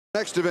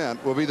Next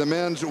event will be the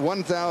men's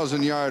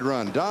 1,000-yard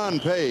run. Don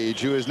Page,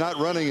 who is not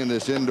running in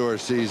this indoor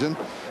season,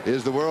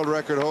 is the world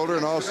record holder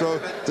and also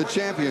the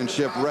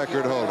championship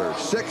record holder.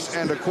 6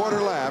 1/4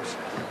 laps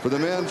for the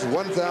men's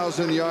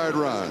 1,000-yard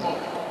run.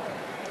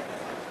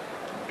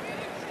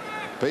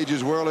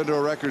 Page's world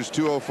indoor record is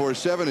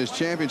 2:04.7. His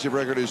championship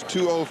record is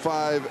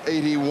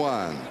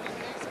 2:05.81.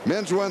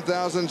 Men's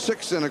 1,000,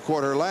 6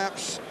 1/4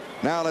 laps.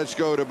 Now let's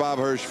go to Bob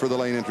Hirsch for the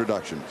lane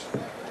introductions.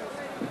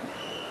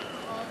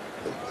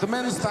 The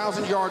men's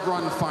 1,000-yard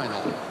run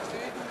final.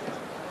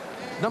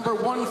 Number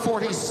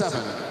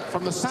 147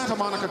 from the Santa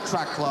Monica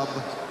Track Club,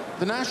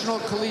 the National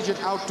Collegiate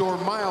Outdoor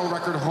Mile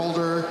record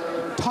holder,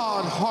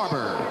 Todd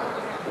Harbor.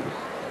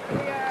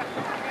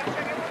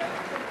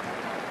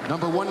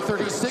 Number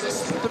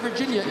 136, the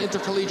Virginia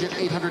Intercollegiate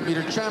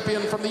 800-meter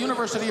champion from the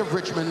University of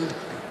Richmond,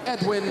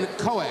 Edwin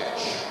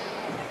Koech.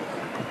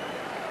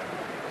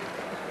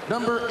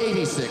 Number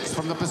 86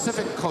 from the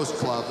Pacific Coast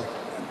Club,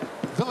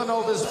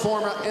 Villanova's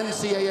former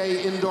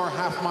NCAA indoor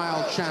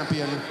half-mile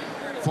champion,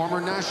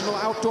 former national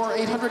outdoor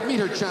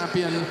 800-meter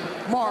champion,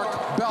 Mark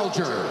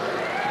Belger.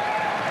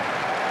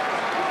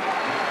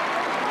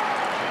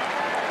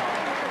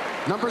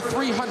 Number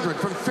 300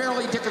 from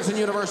Fairleigh Dickinson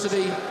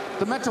University,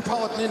 the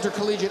Metropolitan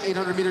Intercollegiate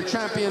 800-meter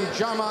champion,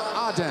 James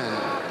Aden.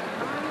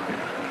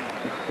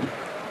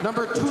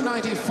 Number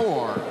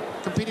 294,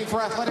 competing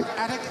for Athletic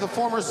Attic, the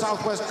former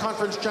Southwest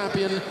Conference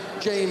champion,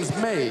 James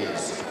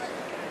Mays.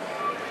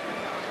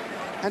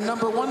 And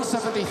number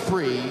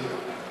 173,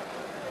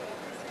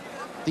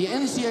 the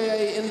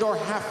NCAA indoor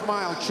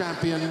half-mile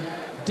champion,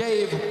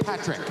 Dave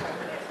Patrick.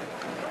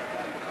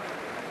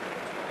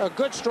 A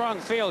good, strong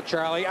field,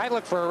 Charlie. I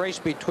look for a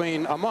race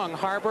among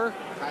Harbor,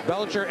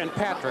 Belger, and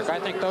Patrick. I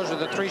think those are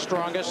the three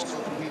strongest.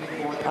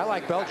 I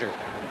like Belger.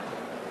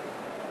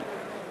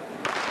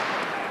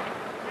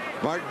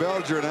 Mark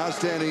Belger, an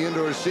outstanding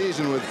indoor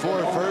season with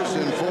 4 firsts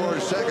and 4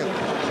 seconds.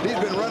 He's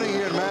been running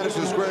here in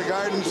Madison Square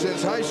Garden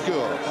since high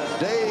school.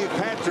 Dave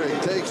Patrick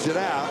takes it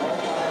out.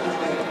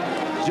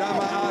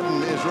 James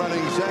Aden is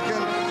running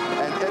second,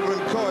 and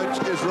Edwin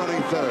Koech is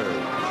running third.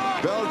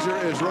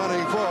 Belger is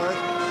running fourth.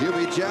 He'll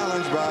be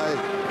challenged by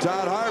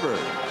Todd Harbor.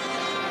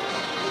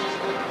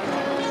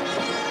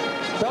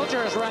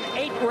 Belger has run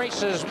 8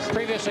 races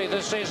previously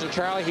this season,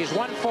 Charlie. He's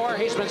won 4.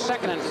 He's been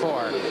second in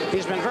 4.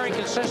 He's been very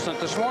consistent.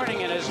 This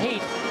morning in his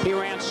heat, he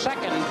ran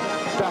second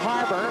to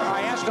Harbor.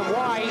 I asked him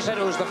why. He said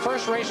it was the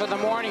first race of the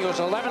morning. It was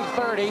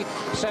 11:30.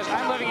 He says,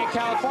 I'm living in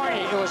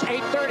California. It was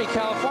 8:30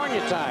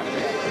 California time.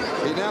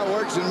 He now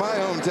works in my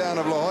hometown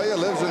of La Jolla,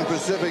 lives in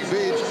Pacific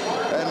Beach,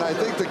 and I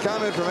think the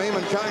comment from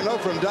Edwin Koech, no,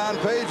 from Don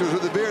Page was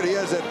with the beard. He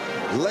has that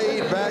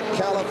laid-back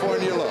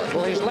California look.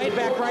 Well, he's laid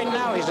back right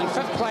now. He's in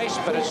 5th place,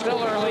 but it's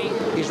still early.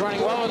 He's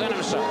running well within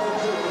himself.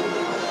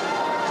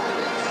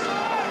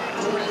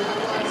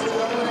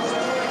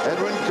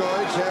 Edwin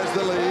Koech has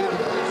the lead.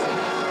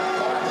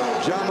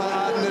 James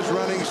Aden is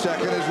running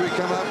second as we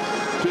come up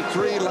to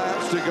 3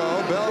 laps to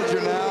go.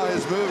 Belger now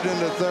has moved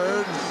into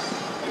third.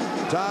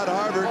 Todd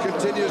Harbor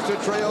continues to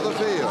trail the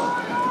field.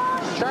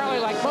 Charlie,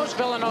 like most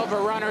Villanova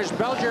runners,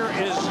 Belger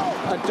is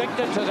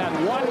addicted to that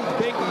one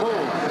big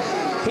move.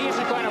 He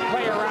isn't going to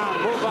play around,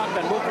 move up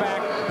and move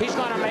back. He's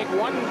going to make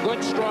one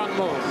good, strong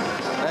move.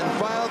 And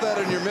file that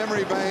in your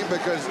memory bank,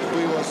 because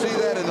we will see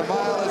that in the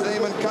mile as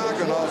Edwin Koech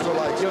also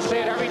likes. You'll see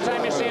it every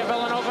time you see a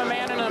Villanova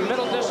man in a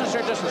middle distance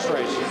or distance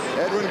race.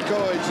 Edwin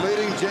Koech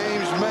leading.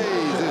 James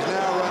Mays is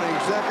now running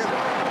second.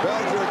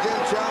 Belger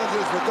again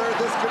challenges for third.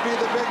 This could be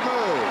the big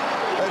move.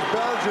 As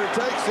Belger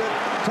takes it,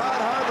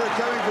 Todd Harbor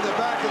coming from the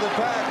back of the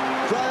pack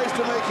tries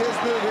to make his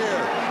move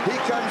here. He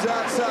comes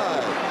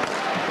outside.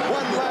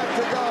 1 lap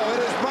to go.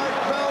 It is Mark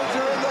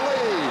Belger in the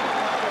lead.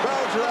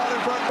 Belger out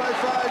in front by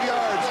 5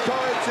 yards.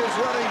 Koech is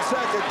running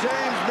second.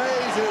 James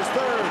Mays is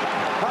third.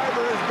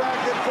 Harbor is back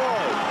in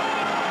fourth.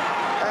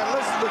 And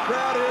listen to the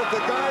crowd here at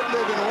the Garden.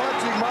 They've been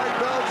watching Mark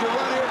Belger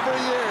run here for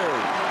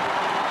years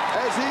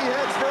as he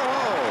heads for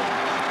home.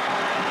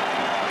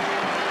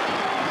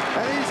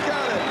 And he's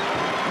got it.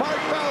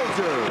 Mark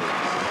Belger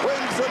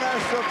wins the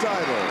national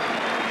title.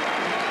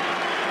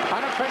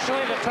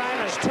 Unofficially, the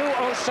time is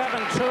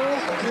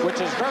 2:07.2,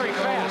 which is very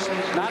fast.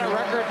 Not a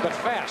record, but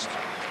fast.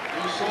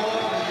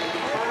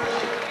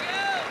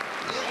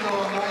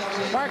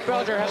 Mark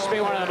Belger has to be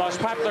one of the most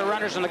popular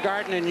runners in the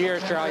Garden in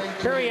years, Charlie.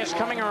 Here he is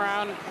coming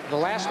around the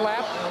last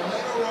lap.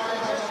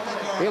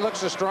 He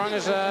looks as strong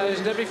as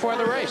he did before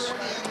the race.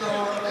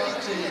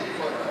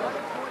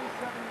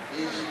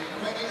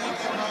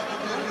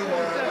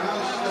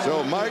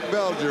 So Mark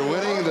Belger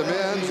winning the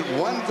men's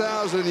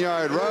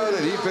 1,000-yard run,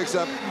 and he picks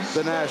up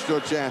the national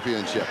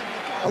championship.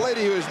 A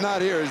lady who is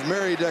not here is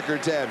Mary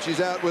Decker-Tabb.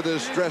 She's out with a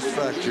stress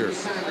fracture,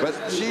 but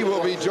she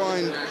will be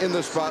joined in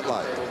the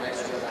spotlight.